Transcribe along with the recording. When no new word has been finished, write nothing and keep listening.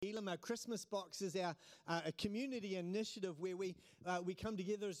some Christmas boxes, a community initiative where we come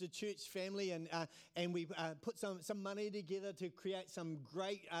together as a church family and we put some money together to create some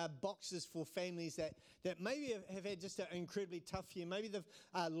great boxes for families that maybe have had just an incredibly tough year. Maybe they've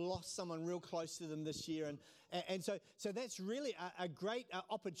lost someone real close to them this year, and so that's really a great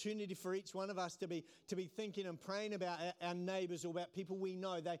opportunity for each one of us to be thinking and praying about our neighbours or about people we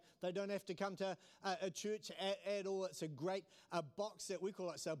know. They don't have to come to a church at all. It's a great box that we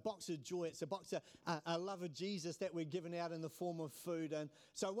call it. So a box of joy. It's a box of a love of Jesus that we're giving out in the form of food. And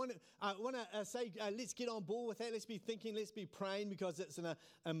so I want to say, let's get on board with that. Let's be thinking. Let's be praying, because it's an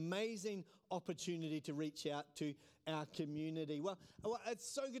amazing opportunity to reach out to our community. Well, it's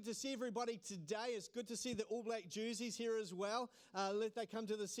so good to see everybody today. It's good to see the All Black jerseys here as well. Let they come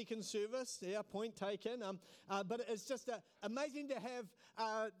to the second service. Yeah, point taken. But it's just amazing to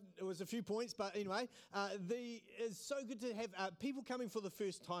have, it was a few points, but anyway, it's so good to have people coming for the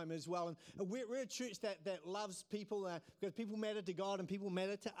first time as well. And we're a church that loves people, because people matter to God and people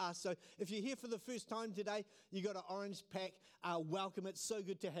matter to us. So if you're here for the first time today, you got an orange pack. Welcome. It's so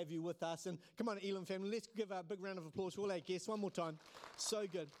good to have you with us. And come on, Elam family, let's give a big round of applause for all our guests one more time. So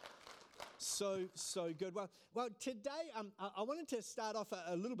good. So good. Well, today I wanted to start off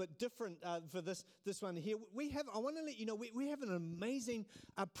a little bit different for this one here. I want to let you know we have an amazing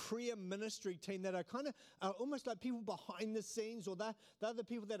prayer ministry team that are kind of almost like people behind the scenes, or they're the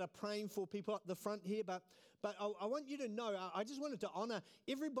people that are praying for people up the front here. But I want you to know, I just wanted to honor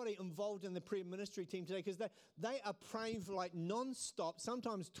everybody involved in the prayer ministry team today, because they are praying for like non-stop,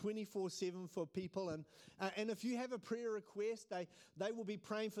 sometimes 24/7 for people. And if you have a prayer request, they will be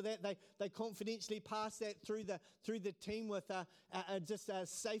praying for that. They confidentially pass that through the team with just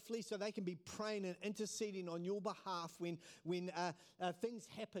safely, so they can be praying and interceding on your behalf when things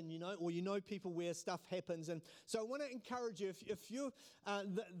happen, or people where stuff happens. And so I want to encourage you, if you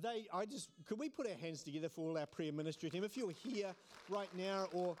could we put our hands together for all our prayer ministry team? If you're here right now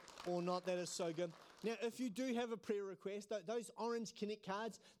or not, that is so good. Now, if you do have a prayer request, those orange Connect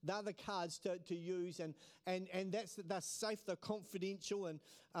cards, they're the cards to use, and they're safe, they're confidential,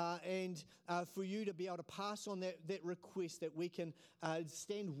 and for you to be able to pass on that request, that we can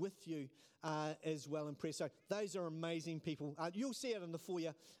stand with you as well in prayer. So those are amazing people. You'll see it in the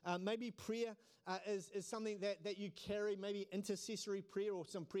foyer. Maybe prayer is something that you carry, maybe intercessory prayer or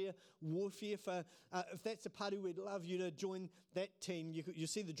some prayer warfare. If that's a party, we'd love you to join that team. You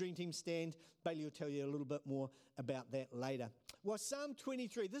see the dream team stand. Bailey will tell you a little bit more about that later. Well, Psalm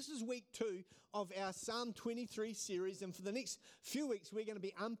 23, this is week 2 of our Psalm 23 series, and for the next few weeks we're going to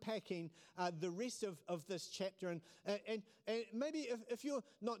be unpacking the rest of this chapter. And maybe if you're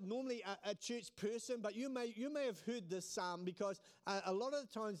not normally a church person, but you may have heard this psalm, because a lot of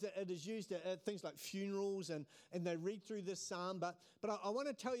the times that it is used at things like funerals, and they read through this psalm. But I want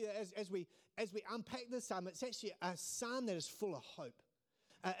to tell you, as we unpack this psalm, it's actually a psalm that is full of hope.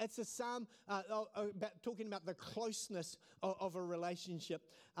 It's a psalm talking about the closeness of a relationship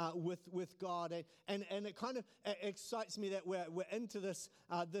with God, and it kind of excites me that we're into this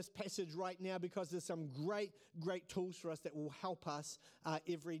passage right now, because there's some great tools for us that will help us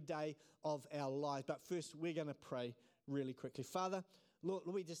every day of our lives. But first, we're going to pray really quickly. Father, Lord,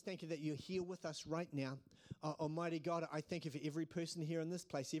 we just thank you that you're here with us right now. Almighty God, I thank you for every person here in this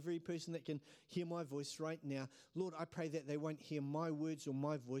place, every person that can hear my voice right now. Lord, I pray that they won't hear my words or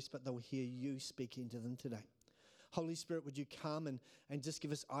my voice, but they'll hear you speaking to them today. Holy Spirit, would you come and just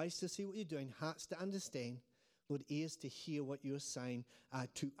give us eyes to see what you're doing, hearts to understand, Lord, ears to hear what you're saying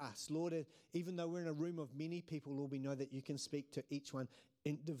to us. Lord, even though we're in a room of many people, Lord, we know that you can speak to each one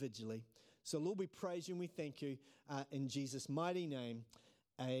individually. So, Lord, we praise you and we thank you in Jesus' mighty name.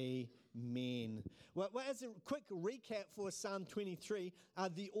 Amen. Well, as a quick recap for Psalm 23,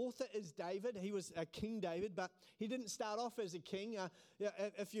 the author is David. He was King David, but he didn't start off as a king.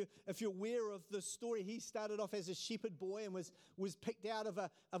 If you're aware of the story, he started off as a shepherd boy and was picked out of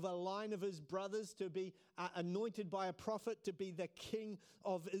a line of his brothers to be anointed by a prophet to be the king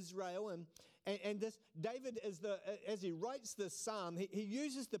of Israel. And this David as he writes this psalm, he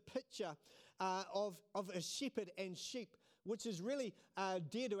uses the picture of a shepherd and sheep, which is really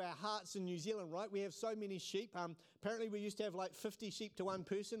dear to our hearts in New Zealand, right? We have so many sheep. Apparently we used to have like 50 sheep to one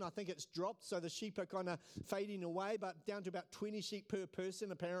person. I think it's dropped, so the sheep are kind of fading away, but down to about 20 sheep per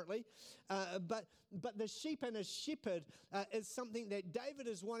person apparently. But the sheep and a shepherd is something that David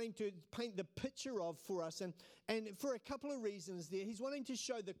is wanting to paint the picture of for us. And for a couple of reasons there. He's wanting to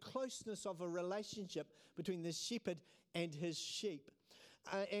show the closeness of a relationship between the shepherd and his sheep.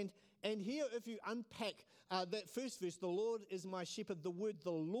 And here, if you unpack that first verse, the Lord is my shepherd, the word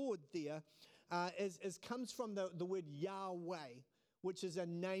the Lord there comes from the word Yahweh, which is a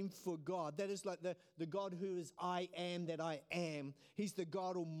name for God. That is like the God who is I am that I am. He's the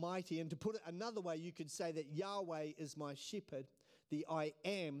God Almighty. And to put it another way, you could say that Yahweh is my shepherd. The I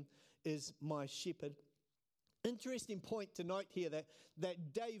am is my shepherd. Interesting point to note here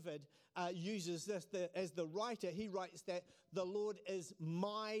that David uses this as the writer. He writes that the Lord is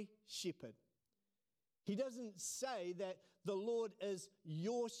my shepherd. He doesn't say that the Lord is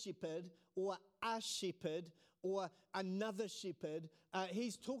your shepherd or a shepherd or another shepherd.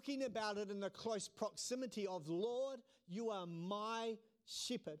 He's talking about it in the close proximity of, Lord, you are my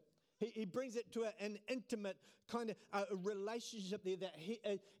shepherd. He brings it to an intimate kind of relationship there that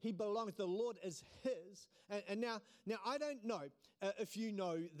he belongs. The Lord is his. And now I don't know if you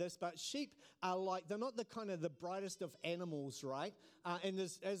know this, but sheep are like, they're not the kind of the brightest of animals, right? And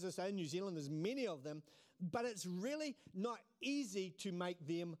there's, as I say, in New Zealand, there's many of them, but it's really not easy to make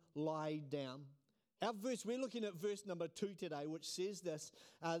them lie down. Our verse, we're looking at verse number 2 today, which says this,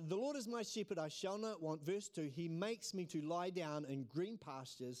 the Lord is my shepherd, I shall not want. Verse 2, he makes me to lie down in green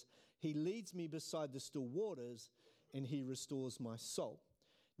pastures. He leads me beside the still waters, and he restores my soul.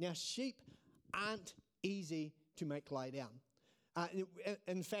 Now, sheep aren't easy to make lie down.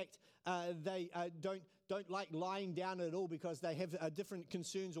 In fact, they don't like lying down at all because they have different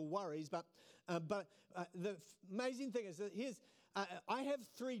concerns or worries. But the amazing thing is that I have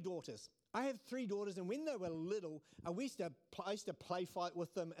 3 daughters. And when they were little, I used to play fight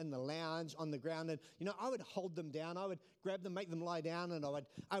with them in the lounge on the ground, and I would hold them down. I would grab them, make them lie down, and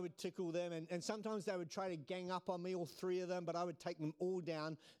I would tickle them. And sometimes they would try to gang up on me, all 3 of them, but I would take them all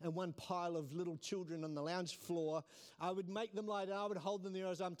down in one pile of little children on the lounge floor. I would make them lie down. I would hold them there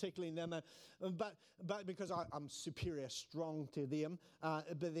as I'm tickling them, but because I'm superior strong to them.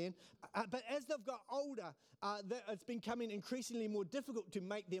 But as they've got older, it's becoming increasingly more difficult to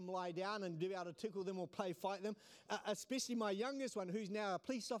make them lie down and to be able to tickle them or play fight them, especially my youngest one, who's now a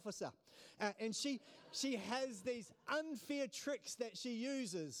police officer. And she has these unfair tricks that she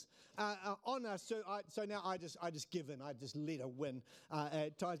uses on us. So now I just give in. I just let her win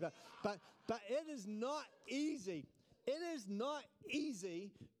at times. But it is not easy. It is not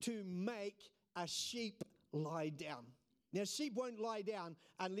easy to make a sheep lie down. Now, sheep won't lie down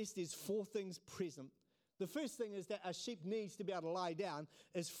unless there's 4 things present. The first thing is that a sheep needs to be able to lie down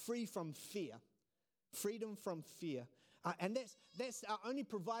is free from fear. Freedom from fear. And that's only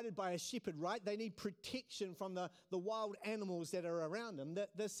provided by a shepherd, right? They need protection from the wild animals that are around them.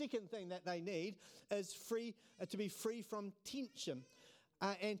 The second thing that they need is to be free from tension.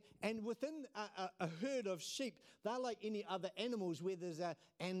 And within a herd of sheep, they're like any other animals where there's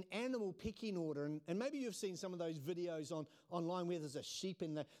an animal pecking order. And maybe you've seen some of those videos online where there's a sheep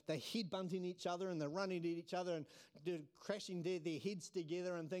and they're head-bunting each other and they're running at each other and they're crashing their heads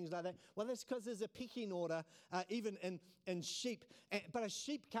together and things like that. Well, that's because there's a pecking order even in sheep. But a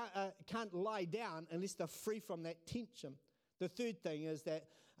sheep can't lie down unless they're free from that tension. The third thing is that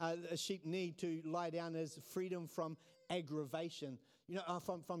a sheep need to lie down is freedom from aggravation.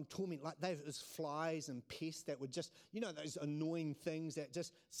 From torment, like there's flies and pests that would just, those annoying things that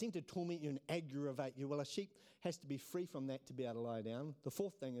just seem to torment you and aggravate you. Well, a sheep has to be free from that to be able to lie down. The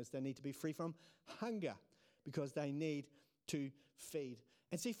fourth thing is they need to be free from hunger because they need to feed.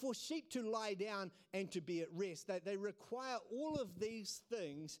 And see, for sheep to lie down and to be at rest, they require all of these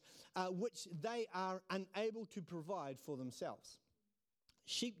things which they are unable to provide for themselves.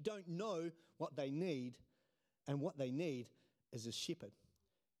 Sheep don't know what they need, and what they need is a shepherd.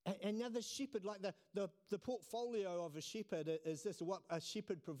 And now the shepherd, like the portfolio of a shepherd is this. What a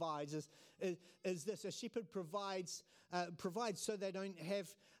shepherd provides is this. A shepherd provides so they don't have,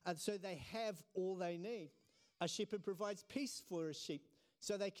 so they have all they need. A shepherd provides peace for a sheep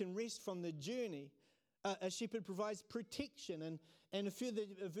so they can rest from the journey. A shepherd provides protection. And a few of the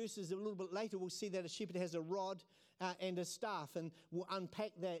verses a little bit later, we'll see that a shepherd has a rod and a staff, and we'll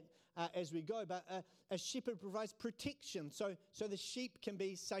unpack that as we go. But a shepherd provides protection so the sheep can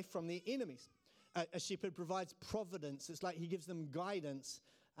be safe from their enemies. A shepherd provides providence. It's like he gives them guidance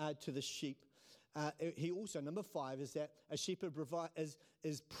to the sheep. He also, number 5, is that a shepherd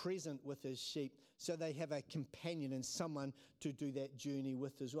is present with his sheep, so they have a companion and someone to do that journey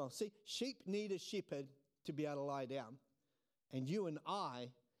with as well. See, sheep need a shepherd to be able to lie down, and you and I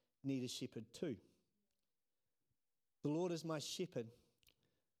need a shepherd too. The Lord is my shepherd.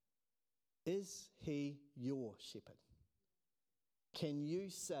 Is he your shepherd? Can you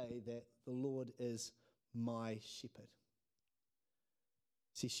say that the Lord is my shepherd?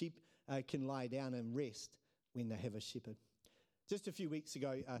 See, sheep can lie down and rest when they have a shepherd. Just a few weeks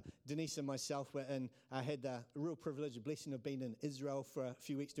ago, Denise and myself had the real privilege and blessing of being in Israel for a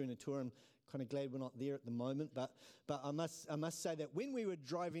few weeks doing a tour. I'm kind of glad we're not there at the moment, but I must say that when we were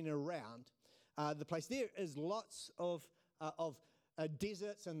driving around the place, there is lots of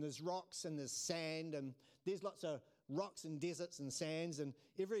deserts, and there's rocks and there's sand, and there's lots of rocks and deserts and sands, and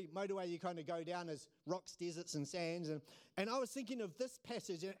every motorway you kind of go down is rocks, deserts, and sands. And I was thinking of this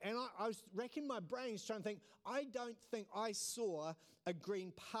passage, and I was racking my brains trying to think, I don't think I saw a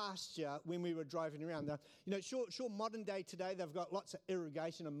green pasture when we were driving around. Now, sure, modern day today, they've got lots of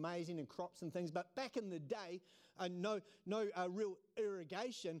irrigation, amazing, and crops and things, but back in the day, no real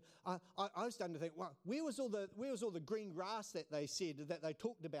irrigation. I was starting to think, well, where was all the green grass that they said, that they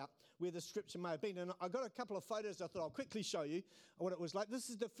talked about, where the scripture may have been? And I got a couple of photos I thought I'll quickly show you what it was like. This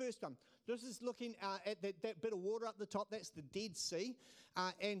is the first one. This is looking at that bit of water up the top. That's the Dead Sea.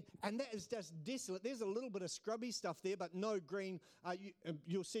 And that is just desolate. There's a little bit of scrubby stuff there, but no green.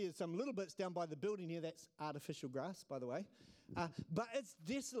 You'll see some little bits down by the building here. That's artificial grass, by the way. But it's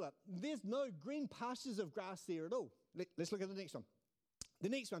desolate. There's no green pastures of grass there at all. Let's look at the next one. The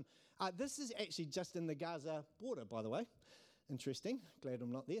next one. This is actually just in the Gaza border, by the way. Interesting. Glad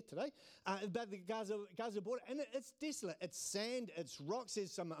I'm not there today. But the Gaza border, and it's desolate. It's sand, it's rocks.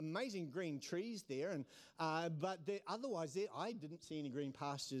 There's some amazing green trees there, but otherwise there, I didn't see any green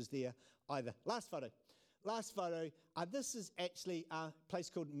pastures there either. Last photo. This is actually a place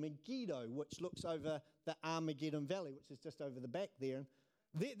called Megiddo, which looks over the Armageddon Valley, which is just over the back there.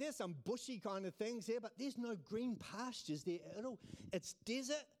 There's some bushy kind of things there, but there's no green pastures there at all. It's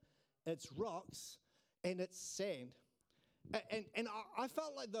desert, it's rocks, and it's sand. And I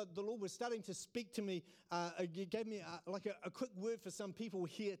felt like the Lord was starting to speak to me. He gave me a quick word for some people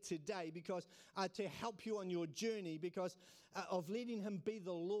here today, because to help you on your journey, because of letting Him be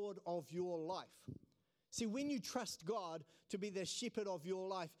the Lord of your life. See, when you trust God to be the shepherd of your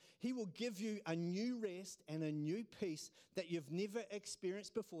life, He will give you a new rest and a new peace that you've never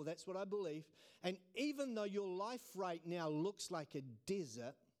experienced before. That's what I believe. And even though your life right now looks like a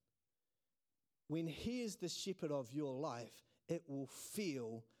desert, when He is the shepherd of your life, it will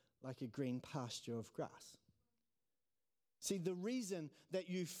feel like a green pasture of grass. See, the reason that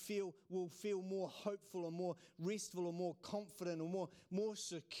you will feel more hopeful or more restful or more confident or more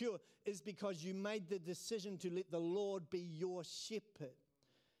secure is because you made the decision to let the Lord be your shepherd.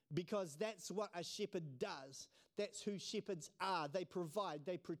 Because that's what a shepherd does. That's who shepherds are. They provide,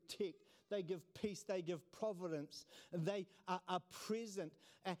 they protect, they give peace, they give providence, they are present.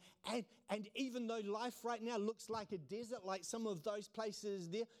 And even though life right now looks like a desert, like some of those places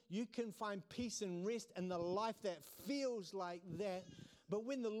there, you can find peace and rest in the life that feels like that. But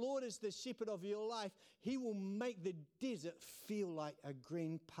when the Lord is the shepherd of your life, He will make the desert feel like a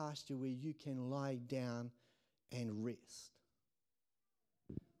green pasture where you can lie down and rest.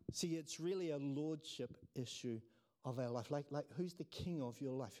 See, it's really a lordship issue of our life. Like who's the king of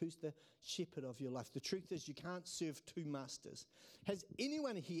your life? Who's the shepherd of your life? The truth is, you can't serve two masters. Has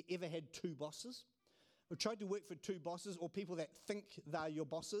anyone here ever had two bosses? Or tried to work for two bosses, or people that think they're your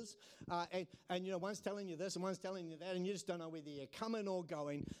bosses? And one's telling you this and one's telling you that, and you just don't know whether you're coming or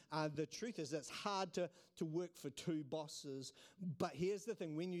going. The truth is, it's hard to work for two bosses. But here's the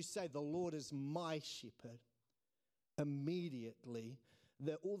thing. When you say, the Lord is my shepherd, immediately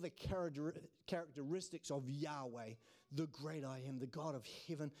all the characteristics of Yahweh, the great I am, the God of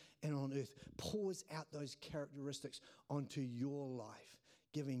heaven and on earth, pours out those characteristics onto your life,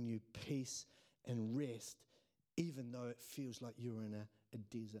 giving you peace and rest, even though it feels like you're in a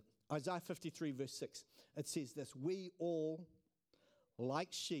desert. Isaiah 53 verse 6, it says this: we all, like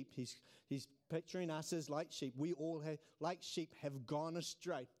sheep, he's picturing us as like sheep, we all like sheep have gone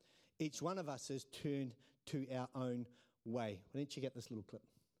astray. Each one of us has turned to our own way. Why don't you get this little clip?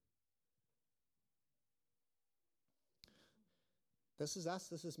 This is us.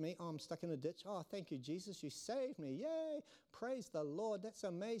 This is me. Oh, I'm stuck in a ditch. Oh, thank you, Jesus. You saved me. Yay. Praise the Lord. That's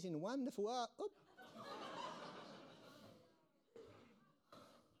amazing. Wonderful.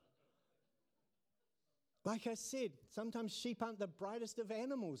 Like I said, sometimes sheep aren't the brightest of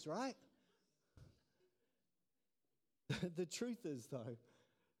animals, right? The truth is, though,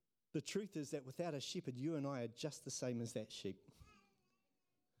 that without a shepherd, you and I are just the same as that sheep.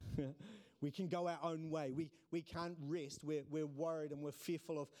 We can go our own way. We can't rest. We're worried and we're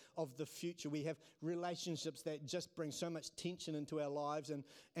fearful of the future. We have relationships that just bring so much tension into our lives,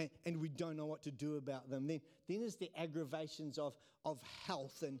 and we don't know what to do about them. Then there's the aggravations of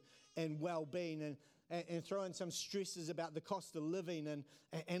health and well-being, and throw in some stresses about the cost of living, and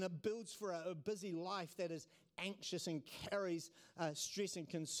it builds for a busy life that is anxious and carries stress and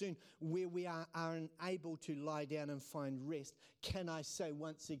concern, where we are unable to lie down and find rest. Can I say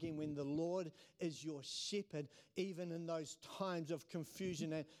once again, when the Lord is your shepherd, even in those times of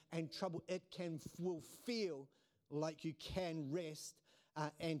confusion and trouble, it will feel like you can rest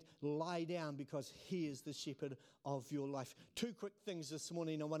and lie down, because He is the shepherd of your life. Two quick things this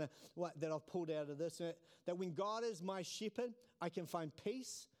morning that I've pulled out of this. That when God is my shepherd, I can find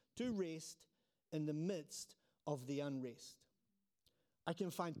peace to rest in the midst of the unrest. I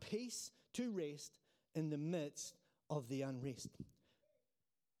can find peace to rest in the midst of the unrest.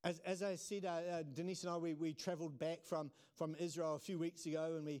 As I said, Denise and I, we traveled back from Israel a few weeks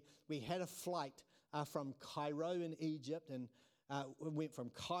ago, and we had a flight from Cairo in Egypt, and we went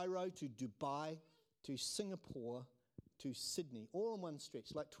from Cairo to Dubai to Singapore to Sydney, all in one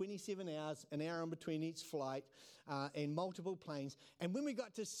stretch, like 27 hours, an hour in between each flight, and multiple planes. And when we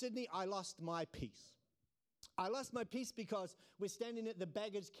got to Sydney, I lost my peace. I lost my peace because we're standing at the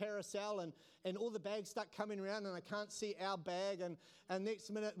baggage carousel, and all the bags start coming around, and I can't see our bag, and next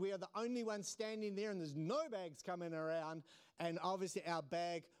minute we are the only ones standing there, and there's no bags coming around, and obviously our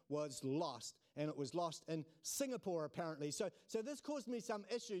bag was lost. And it was lost in Singapore, apparently. So this caused me some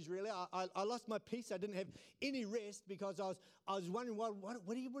issues, really. I lost my peace. I didn't have any rest, because I was wondering, what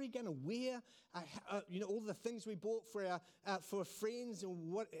are you going to wear? All the things we bought for friends,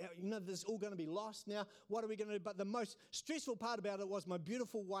 and this is all going to be lost now. What are we going to do? But the most stressful part about it was my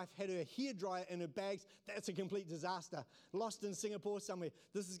beautiful wife had her hairdryer in her bags. That's a complete disaster. Lost in Singapore somewhere.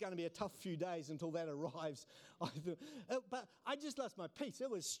 This is going to be a tough few days until that arrives. But I just lost my peace. It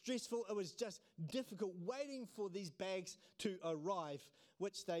was stressful. It was just difficult waiting for these bags to arrive,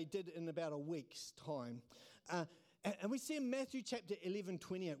 which they did in about a week's time. And we see in Matthew chapter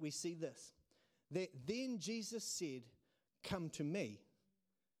 11:28, we see this, that then Jesus said, "Come to me,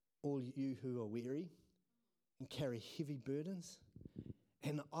 all you who are weary and carry heavy burdens,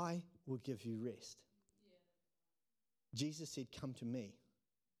 and I will give you rest." Yeah. Jesus said, "Come to me,"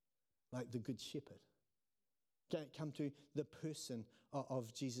 like the good shepherd. Come to the person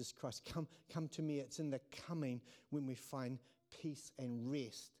of Jesus Christ. Come to me. It's in the coming when we find peace and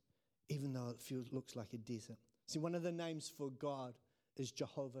rest, even though it looks like a desert. See, one of the names for God is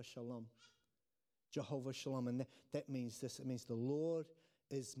Jehovah Shalom. Jehovah Shalom. And that means this. It means the Lord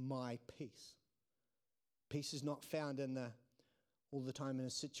is my peace. Peace is not found all the time in a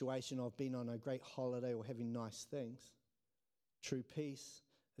situation of being on a great holiday or having nice things. True peace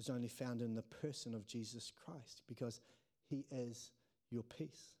is only found in the person of Jesus Christ, because He is your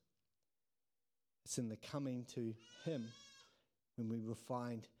peace. It's in the coming to Him when we will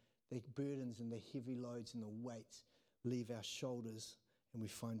find the burdens and the heavy loads and the weights leave our shoulders, and we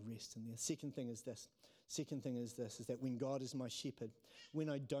find rest in there. Second thing is this, is that when God is my shepherd, when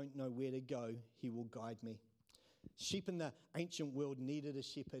I don't know where to go, He will guide me. Sheep in the ancient world needed a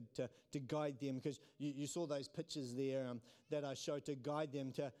shepherd to guide them, because you saw those pictures there that I showed, to guide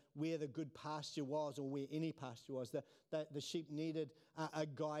them to where the good pasture was, or where any pasture was. The sheep needed a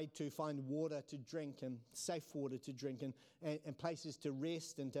guide to find water to drink, and safe water to drink, and places to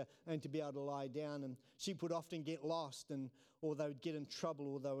rest, and to be able to lie down. And sheep would often get lost, or they would get in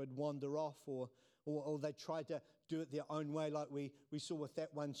trouble, or they would wander off, or they tried to do it their own way, like we saw with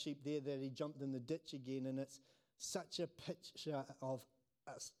that one sheep there, that he jumped in the ditch again. And it's such a picture of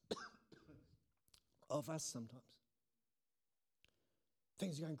us, of us sometimes.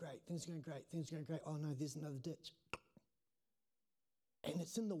 Things are going great. Oh no, there's another ditch. And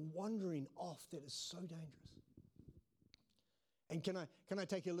it's in the wandering off that is so dangerous. And can I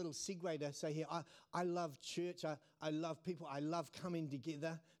take a little segue to say here, I love church. I love people. I love coming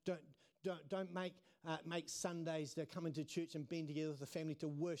together. Don't make Sundays to come into church and being together with the family to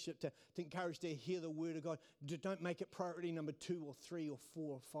worship, to encourage to hear the word of God. Don't make it priority number 2 or 3 or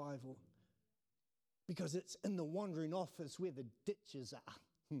 4 or 5, because it's in the wandering off is where the ditches are.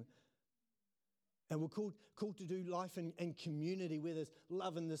 And we're called to do life in community where there's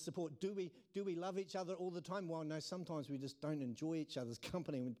love and there's support. Do we love each other all the time? Well, no, sometimes we just don't enjoy each other's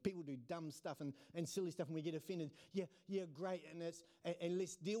company. When people do dumb stuff and silly stuff and we get offended, yeah, great, and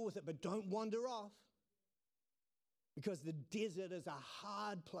let's deal with it, but don't wander off. Because the desert is a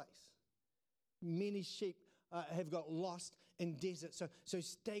hard place. Many sheep have got lost in desert. So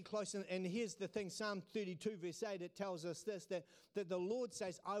stay close. And here's the thing, Psalm 32 verse 8, it tells us this, that the Lord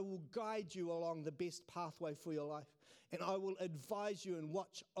says, I will guide you along the best pathway for your life, and I will advise you and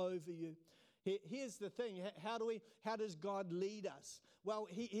watch over you. Here's the thing, how does God lead us? Well,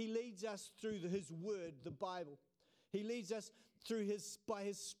 he leads us through His word, the Bible. He leads us by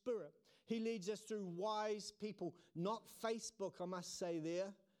His Spirit. He leads us through wise people, not Facebook, I must say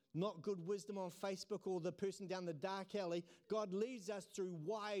there. not good wisdom on Facebook or the person down the dark alley. God leads us through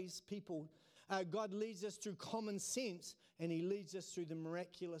wise people. God leads us through common sense, and He leads us through the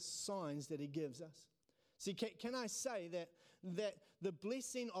miraculous signs that He gives us. See, can I say that the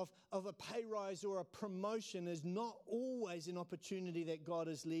blessing of a pay rise or a promotion is not always an opportunity that God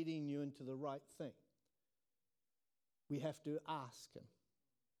is leading you into the right thing? We have to ask Him.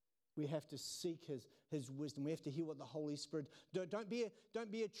 We have to seek His wisdom. We have to hear what the Holy Spirit. Don't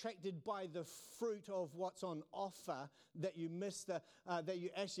be attracted by the fruit of what's on offer that you miss that you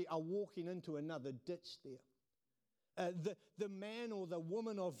actually are walking into another ditch there. The man or the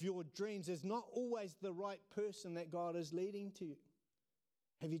woman of your dreams is not always the right person that God is leading to you.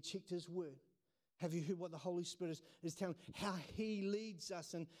 Have you checked His Word? Have you heard what the Holy Spirit is telling? How He leads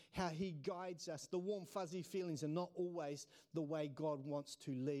us and how He guides us. The warm, fuzzy feelings are not always the way God wants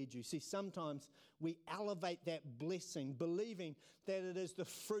to lead you. See, sometimes we elevate that blessing, believing that it is the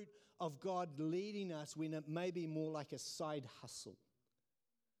fruit of God leading us when it may be more like a side hustle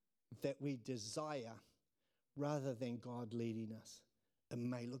that we desire rather than God leading us. It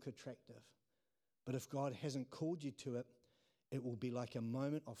may look attractive, but if God hasn't called you to it, it will be like a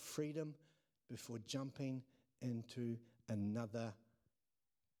moment of freedom before jumping into another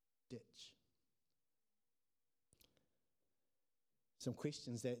ditch. Some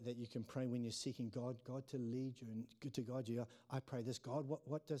questions that you can pray when you're seeking God to lead you and to guide you. I pray this, God,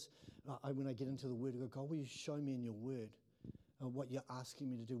 what does, when I get into the Word, I go, God, will you show me in your Word what you're asking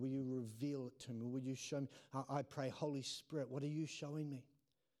me to do? Will you reveal it to me? Will you show me? I pray, Holy Spirit, what are you showing me?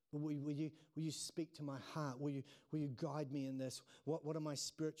 Will you speak to my heart? Will you guide me in this? What are my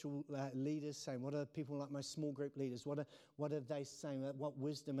spiritual leaders saying? What are people like my small group leaders? What are they saying? What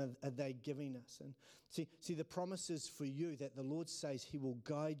wisdom are they giving us? And see the promises for you that the Lord says He will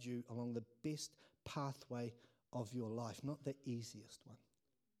guide you along the best pathway of your life, not the easiest one.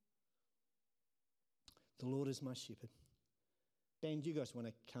 The Lord is my shepherd. Band, you guys want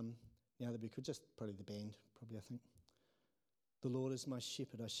to come? Yeah, that'd be good. Just probably the band, I think. The Lord is my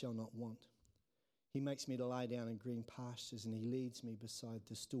shepherd, I shall not want. He makes me to lie down in green pastures, and He leads me beside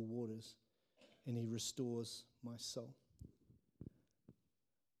the still waters, and He restores my soul.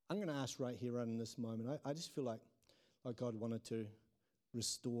 I'm going to ask right here, right in this moment. I just feel like God wanted to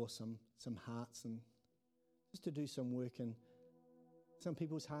restore some hearts and just to do some work in some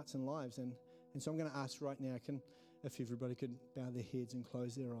people's hearts and lives. And so I'm going to ask right now, if everybody could bow their heads and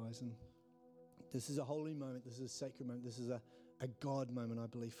close their eyes. And this is a holy moment. This is a sacred moment. This is a God moment, I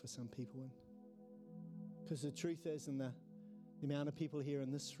believe, for some people. Because the truth is, in the amount of people here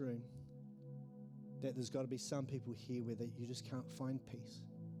in this room, that there's got to be some people here where you just can't find peace.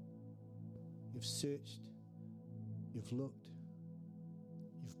 You've searched, you've looked,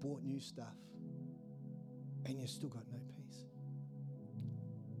 you've bought new stuff, and you've still got no peace.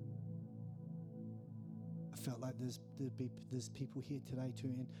 I felt like there's people here today too,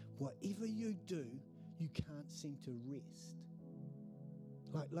 and whatever you do, you can't seem to rest.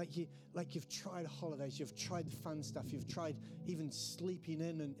 Like you've tried holidays, you've tried fun stuff, you've tried even sleeping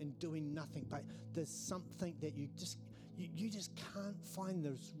in and doing nothing, but there's something that you just can't find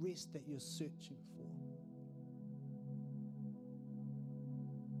this rest that you're searching for.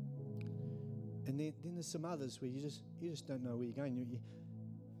 And then there's some others where you just don't know where you're going.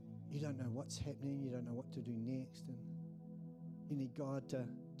 You don't know what's happening, you don't know what to do next, and you need God to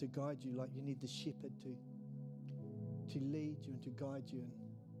guide you, like you need the shepherd to lead you and to guide you.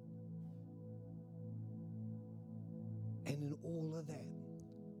 And in all of that,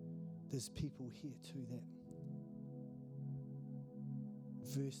 there's people here too that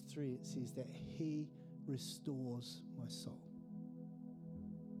verse 3, it says that He restores my soul.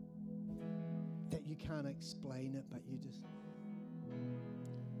 That you can't explain it, but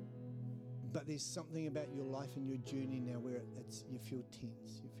there's something about your life and your journey now where you feel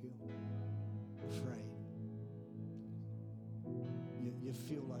tense, you feel afraid. You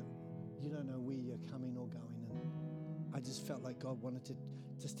feel like you don't know where you're coming or going. And I just felt like God wanted to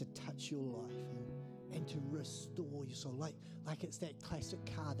touch your life and to restore your soul. Like it's that classic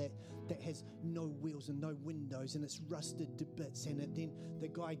car that has no wheels and no windows and it's rusted to bits, and then the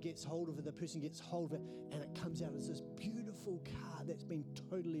guy gets hold of it, the person gets hold of it, and it comes out as this beautiful car that's been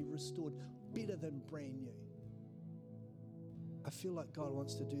totally restored, better than brand new. I feel like God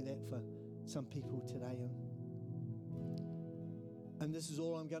wants to do that for some people today. And this is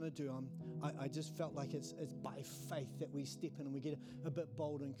all I'm going to do. I just felt like it's by faith that we step in and we get a bit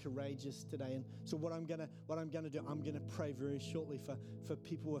bold and courageous today. And so what I'm going to do, I'm going to pray very shortly for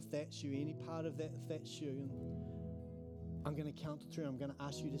people, if that's you, any part of that, if that's you. And I'm going to count to 3. I'm going to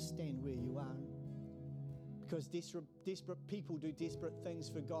ask you to stand where you are. because desperate people do desperate things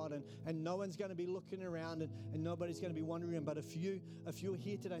for God, and no one's going to be looking around, and nobody's going to be wondering. But if you're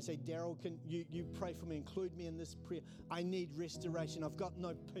here today and say, Daryl, can you pray for me, include me in this prayer? I need restoration. I've got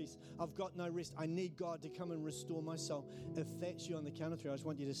no peace. I've got no rest. I need God to come and restore my soul. If that's you on the count of 3, I just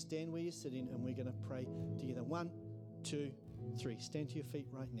want you to stand where you're sitting, and we're going to pray together. 1, 2, 3. Stand to your feet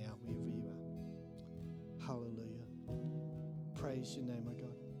right now, wherever you are. Hallelujah. Praise your name, my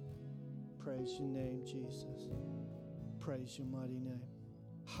God. Praise your name, Jesus. Praise your mighty name.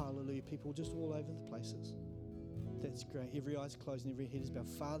 Hallelujah. People just all over the places. That's great. Every eye's closed and every head is bowed.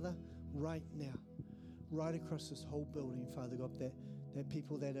 Father, right now, right across this whole building, Father God, that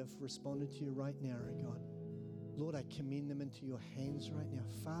people that have responded to you right now, oh God, Lord, I commend them into your hands right now.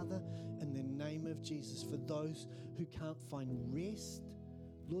 Father, in the name of Jesus, for those who can't find rest,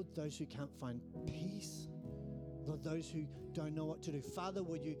 Lord, those who can't find peace, Lord, those who don't know what to do, Father,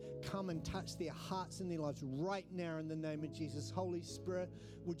 would you come and touch their hearts and their lives right now in the name of Jesus. Holy Spirit,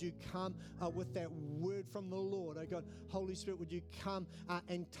 would you come with that word from the Lord, oh God. Holy Spirit, would you come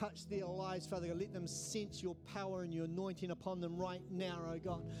and touch their lives, Father God. Let them sense your power and your anointing upon them right now, oh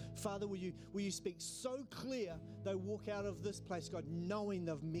God. Father, will you speak so clear they walk out of this place, God, knowing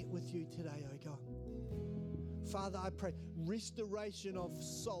they've met with you today, oh God. Father, I pray restoration of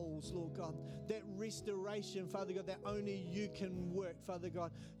souls, Lord God. That restoration, Father God, that only you can work, Father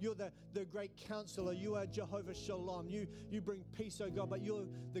God. You're the great counselor. You are Jehovah Shalom. You bring peace, oh God, but you're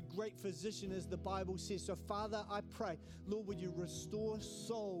the great physician, as the Bible says. So, Father, I pray, Lord, would you restore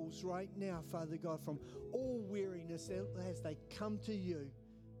souls right now, Father God, from all weariness as they come to you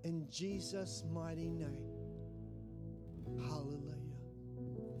in Jesus' mighty name. Hallelujah.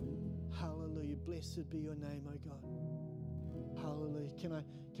 Hallelujah. Blessed be your name, oh God. Hallelujah.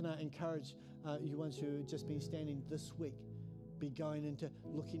 Can I encourage you ones who have just been standing this week, be going into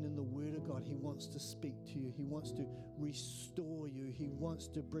looking in the Word of God. He wants to speak to you. He wants to restore you. He wants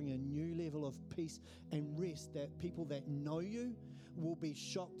to bring a new level of peace and rest that people that know you will be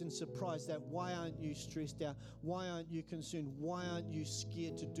shocked and surprised that why aren't you stressed out? Why aren't you concerned? Why aren't you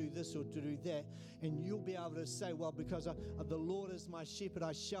scared to do this or to do that? And you'll be able to say, well, because the Lord is my shepherd,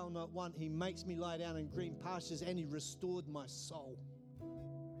 I shall not want. He makes me lie down in green pastures, and he restored my soul.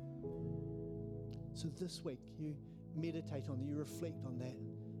 So this week, you meditate on that, you reflect on that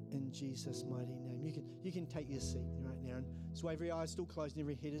in Jesus' mighty name. You can take your seat right now. And so every eye is still closed and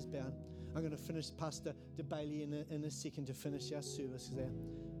every head is bowed. I'm going to finish Pastor DeBailey in a second to finish our service, because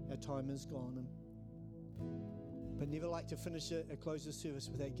our time is gone. But never like to close the service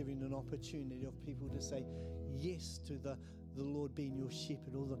without giving an opportunity of people to say yes to the Lord being your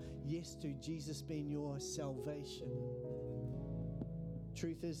shepherd, or yes to Jesus being your salvation.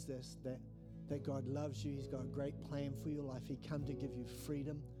 Truth is this, that God loves you. He's got a great plan for your life. He come to give you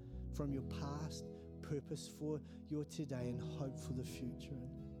freedom from your past, purpose for your today, and hope for the future.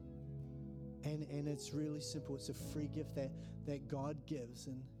 And it's really simple. It's a free gift that God gives.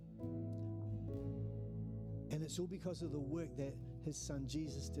 And it's all because of the work that his son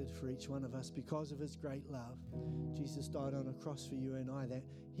Jesus did for each one of us. Because of his great love, Jesus died on a cross for you and I, that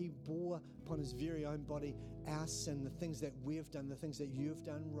he bore upon his very own body our sin, the things that we've done, the things that you've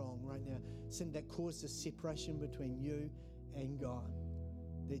done wrong right now, sin that caused a separation between you and God.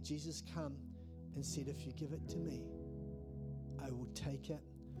 That Jesus come and said, if you give it to me, I will take it,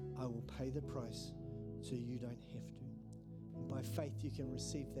 I will pay the price so you don't have to. And by faith you can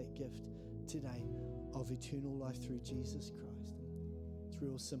receive that gift today of eternal life through Jesus Christ. It's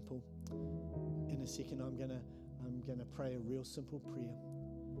real simple. In a second I'm gonna pray a real simple prayer.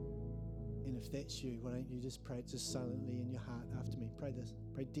 And if that's you, why don't you just pray it just silently in your heart after me. Pray this.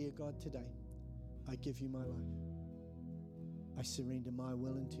 Pray, dear God, today I give you my life. I surrender my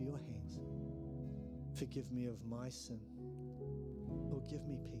will into your hands. Forgive me of my sin. Lord, give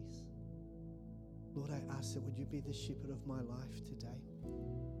me peace. Lord, I ask that would you be the shepherd of my life today.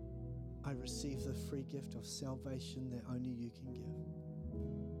 I receive the free gift of salvation that only you can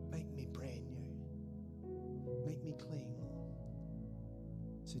give. Make me brand new. Make me clean, Lord.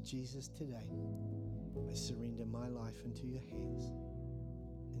 So Jesus, today, I surrender my life into your hands.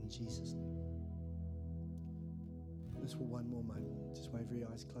 In Jesus' name. Just for one more moment. Just wave your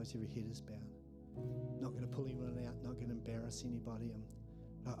eyes closed, every head is bowed. Not going to pull anyone out, not going to embarrass anybody.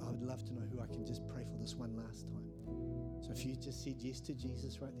 I would love to know who I can just pray for this one last time. So if you just said yes to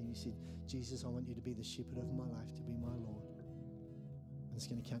Jesus right then, you said, Jesus, I want you to be the shepherd of my life, to be my Lord. I'm just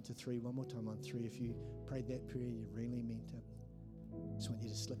going to count to 3 one more time. On 3, if you prayed that prayer, you really meant it. I just want you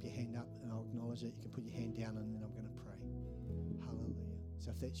to slip your hand up and I'll acknowledge it. You can put your hand down and then I'm going to pray. Hallelujah.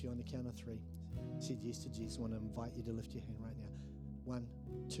 So if that's you on the count of 3, said yes to Jesus, I want to invite you to lift your hand right now. 1,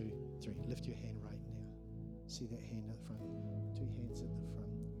 2, 3. Lift your hand right now. See that hand at the front. 2 hands at the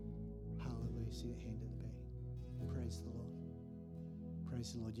front. Hallelujah. See that hand at the back. Praise the Lord.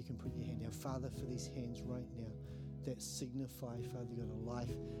 Praise the Lord. You can put your hand down. Father, for these hands right now that signify, Father God, a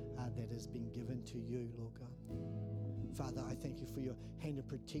life that has been given to you, Lord God. Father, I thank you for your hand of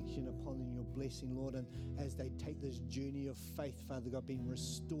protection upon them, your blessing, Lord. And as they take this journey of faith, Father God, being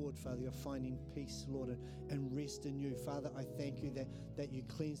restored, Father God, finding peace, Lord, and rest in you. Father, I thank you that you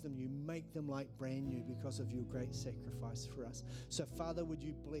cleanse them, you make them like brand new because of your great sacrifice for us. So, Father, would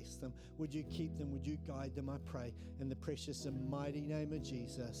you bless them? Would you keep them? Would you guide them, I pray, in the precious and mighty name of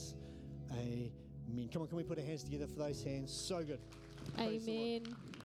Jesus. Amen. Come on, can we put our hands together for those hands? So good. Praise the Lord. Amen.